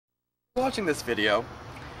Watching this video,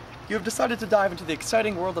 you have decided to dive into the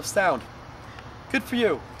exciting world of sound. Good for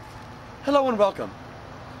you. Hello and welcome.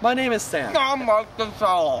 My name is Sam. My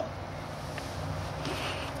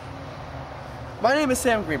name is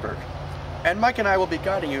Sam Greenberg, and Mike and I will be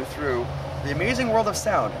guiding you through the amazing world of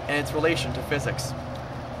sound and its relation to physics.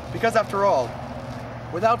 Because after all,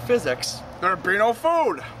 without physics, There'd be no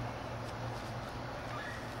food.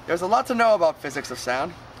 there's a lot to know about physics of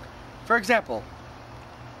sound. For example,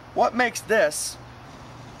 what makes this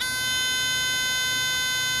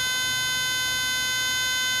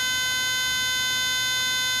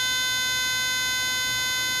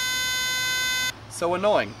so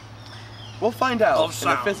annoying? We'll find out in the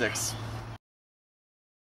sound. physics.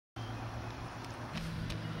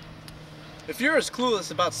 If you're as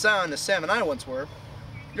clueless about sound as Sam and I once were,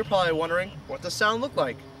 you're probably wondering what does sound look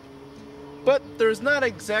like. But there's not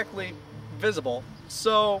exactly visible,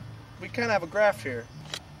 so we kind of have a graph here.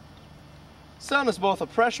 Sound is both a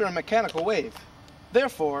pressure and mechanical wave.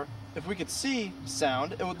 Therefore, if we could see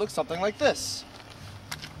sound, it would look something like this.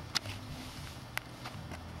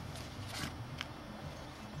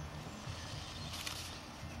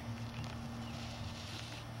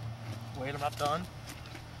 Wait, I'm not done.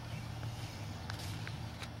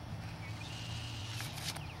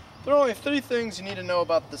 There are only three things you need to know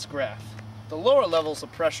about this graph. The lower levels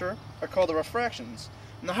of pressure are called the refractions,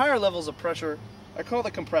 and the higher levels of pressure are called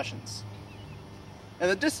the compressions. And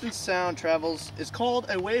the distance sound travels is called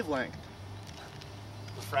a wavelength.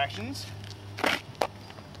 Refractions,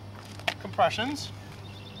 compressions,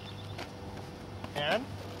 and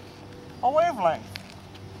a wavelength.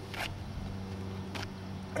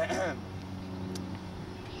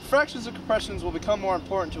 Fractions and compressions will become more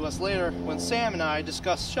important to us later when Sam and I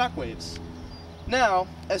discuss shock waves. Now,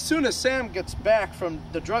 as soon as Sam gets back from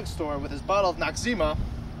the drugstore with his bottle of Noxzema,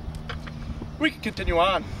 we can continue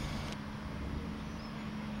on.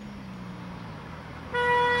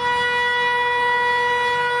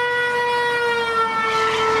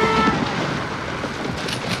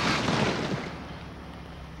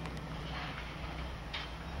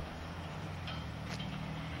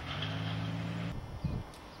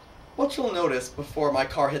 What you'll notice before my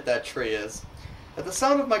car hit that tree is that the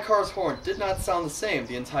sound of my car's horn did not sound the same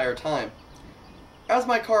the entire time. As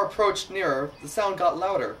my car approached nearer, the sound got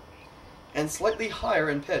louder and slightly higher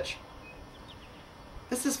in pitch.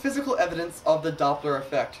 This is physical evidence of the Doppler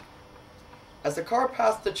effect. As the car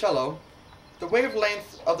passed the cello, the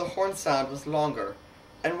wavelength of the horn sound was longer,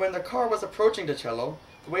 and when the car was approaching the cello,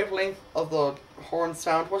 the wavelength of the horn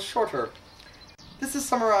sound was shorter. This is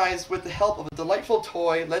summarized with the help of a delightful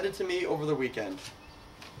toy lended to me over the weekend.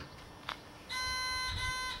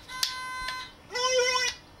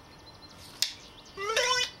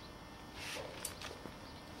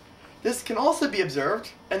 This can also be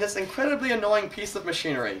observed in this incredibly annoying piece of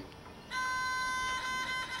machinery.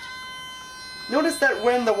 Notice that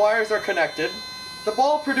when the wires are connected, the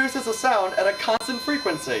ball produces a sound at a constant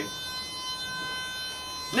frequency.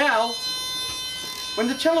 Now, when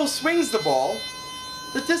the cello swings the ball,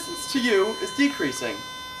 the distance to you is decreasing,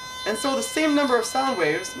 and so the same number of sound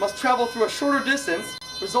waves must travel through a shorter distance,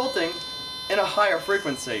 resulting in a higher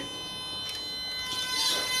frequency.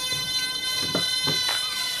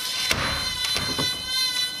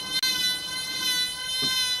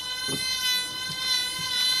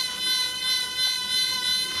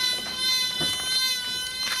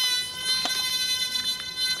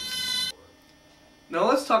 Now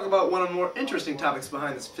let's talk about one of the more interesting topics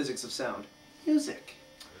behind this physics of sound. Music.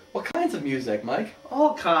 What kinds of music, Mike?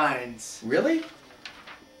 All kinds. Really?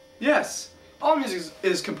 Yes, all music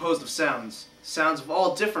is composed of sounds. Sounds of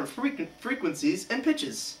all different frequencies and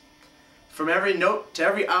pitches. From every note to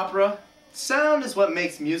every opera, sound is what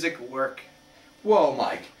makes music work. Whoa,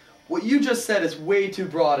 Mike. What you just said is way too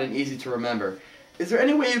broad and easy to remember. Is there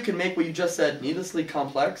any way you can make what you just said needlessly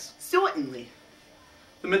complex? Certainly.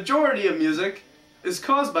 The majority of music is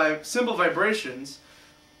caused by simple vibrations,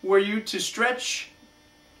 were you to stretch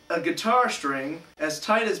a guitar string as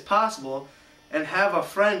tight as possible and have a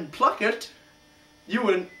friend pluck it, you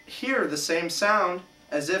would hear the same sound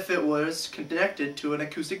as if it was connected to an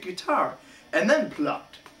acoustic guitar and then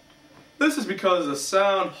plucked. This is because the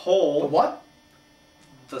sound hole... The what?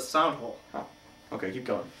 The sound hole. Oh, okay, keep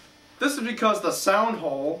going. This is because the sound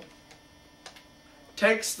hole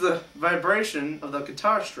takes the vibration of the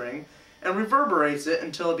guitar string and reverberates it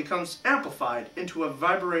until it becomes amplified into a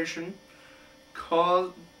vibration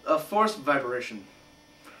called a forced vibration.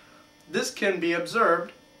 This can be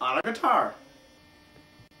observed on a guitar.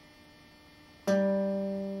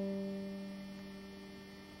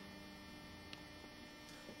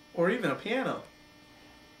 Or even a piano.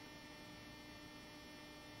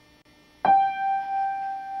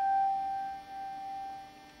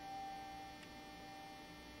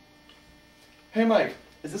 Hey Mike,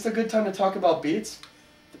 is this a good time to talk about beats?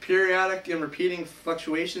 The periodic and repeating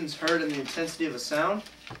fluctuations heard in the intensity of a sound,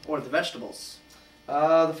 or the vegetables?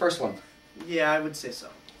 The first one. Yeah, I would say so.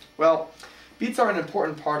 Well, beats are an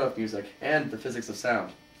important part of music and the physics of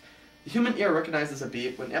sound. The human ear recognizes a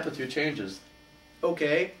beat when amplitude changes.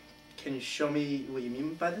 Okay, can you show me what you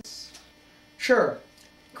mean by this? Sure.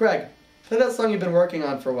 Craig, play that song you've been working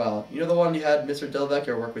on for a while. You know the one you had Mr.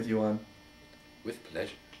 Delvecchio work with you on? With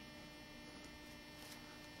pleasure.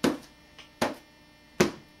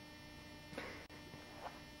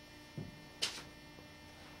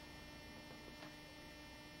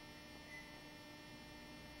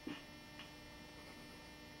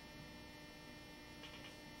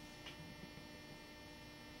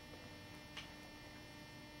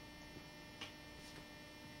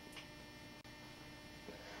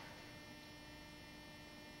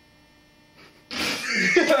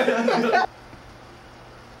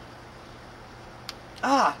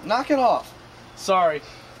 Knock it off. Sorry,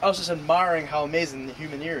 I was just admiring how amazing the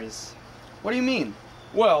human ear is. What do you mean?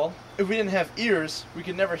 Well, if we didn't have ears, we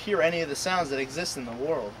could never hear any of the sounds that exist in the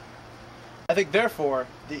world. I think, therefore,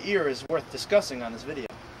 the ear is worth discussing on this video.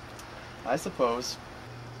 I suppose.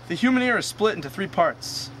 The human ear is split into three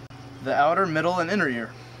parts: the outer, middle, and inner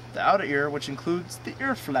ear. The outer ear, which includes the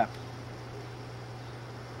ear flap,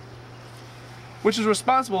 which is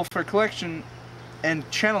responsible for collection and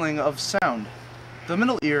channeling of sound. The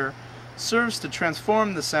middle ear serves to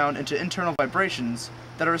transform the sound into internal vibrations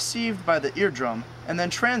that are received by the eardrum and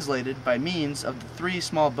then translated by means of the three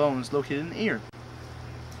small bones located in the ear.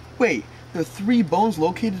 Wait, there are 3 bones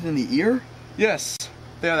located in the ear? Yes,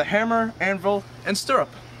 they are the hammer, anvil, and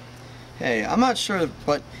stirrup. Hey, I'm not sure,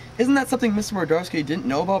 but isn't that something Mr. Mordarski didn't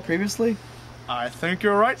know about previously? I think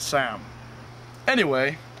you're right, Sam.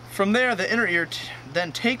 Anyway, from there the inner ear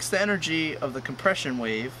then takes the energy of the compression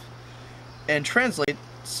wave and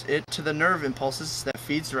translates it to the nerve impulses that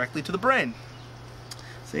feeds directly to the brain.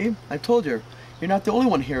 See, I told you, you're not the only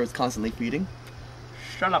one here who's constantly feeding.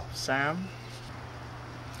 Shut up, Sam.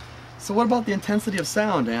 So what about the intensity of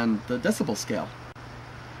sound and the decibel scale?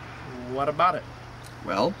 What about it?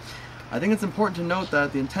 Well, I think it's important to note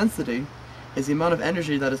that the intensity is the amount of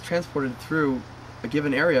energy that is transported through a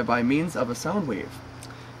given area by means of a sound wave.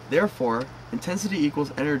 Therefore, intensity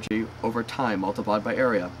equals energy over time multiplied by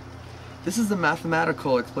area. This is the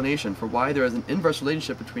mathematical explanation for why there is an inverse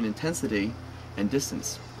relationship between intensity and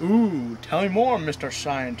distance. Ooh, tell me more, Mr.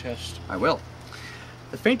 Scientist. I will.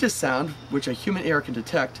 The faintest sound which a human ear can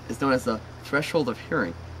detect is known as the threshold of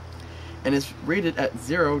hearing and is rated at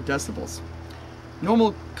 0 decibels.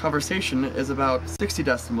 Normal conversation is about 60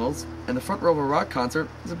 decibels and the front row of a rock concert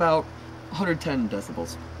is about 110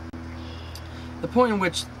 decibels. The point in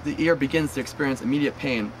which the ear begins to experience immediate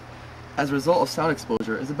pain as a result of sound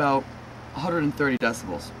exposure is about 130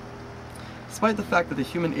 decibels. Despite the fact that the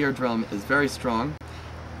human eardrum is very strong,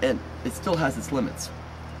 and it still has its limits.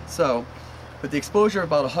 So, with the exposure of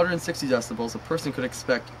about 160 decibels, a person could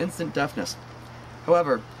expect instant deafness.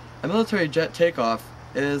 However, a military jet takeoff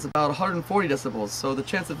is about 140 decibels, so the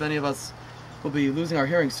chance of any of us will be losing our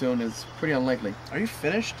hearing soon is pretty unlikely. Are you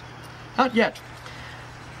finished? Not yet.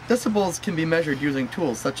 Decibels can be measured using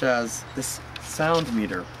tools such as this sound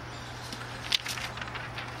meter.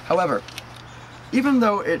 However, even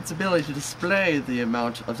though its ability to display the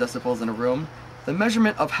amount of decibels in a room, the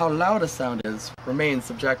measurement of how loud a sound is remains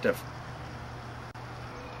subjective.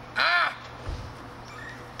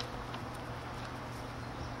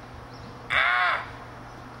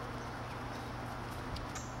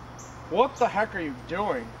 What the heck are you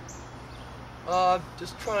doing?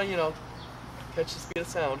 Just trying to, catch the speed of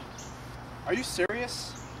sound. Are you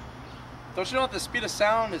serious? Don't you know that the speed of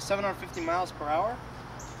sound is 750 miles per hour?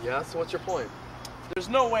 Yeah, so what's your point? There's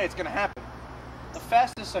no way it's gonna happen. The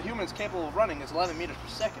fastest a human is capable of running is 11 meters per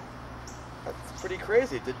second. That's pretty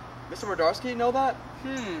crazy. Did Mr. Mordarski know that?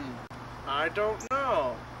 I don't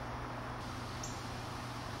know.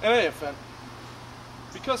 In any event,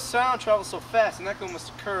 because sound travels so fast, an echo must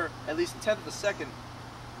occur at least a tenth of a second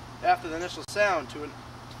after the initial sound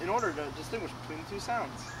in order to distinguish between the two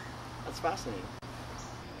sounds. That's fascinating.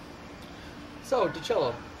 So,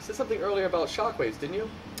 DiCello, you said something earlier about shockwaves, didn't you?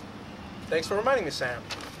 Thanks for reminding me, Sam.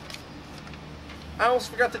 I almost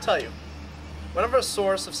forgot to tell you. Whenever a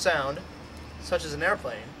source of sound, such as an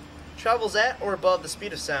airplane, travels at or above the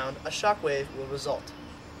speed of sound, a shock wave will result.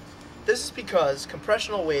 This is because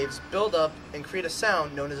compressional waves build up and create a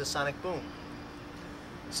sound known as a sonic boom.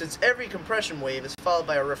 Since every compression wave is followed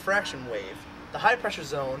by a refraction wave, the high pressure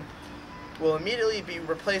zone will immediately be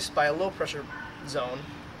replaced by a low pressure zone,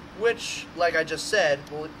 which, like I just said,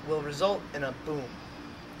 will result in a boom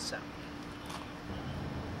sound.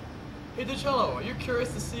 Hey DiCello, are you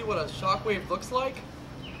curious to see what a shockwave looks like?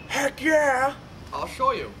 Heck yeah! I'll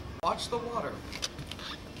show you. Watch the water.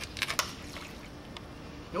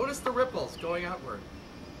 Notice the ripples going outward.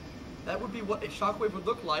 That would be what a shockwave would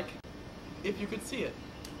look like if you could see it.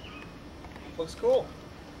 Looks cool.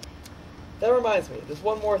 That reminds me, there's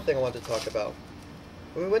one more thing I wanted to talk about.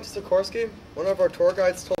 When we went to Sikorsky, one of our tour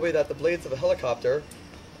guides told me that the blades of a helicopter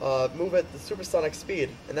move at the supersonic speed,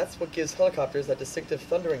 and that's what gives helicopters that distinctive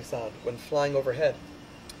thundering sound when flying overhead.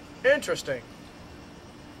 Interesting.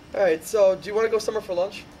 Alright, so do you want to go somewhere for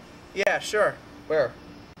lunch? Yeah, sure. Where?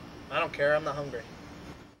 I don't care, I'm not hungry.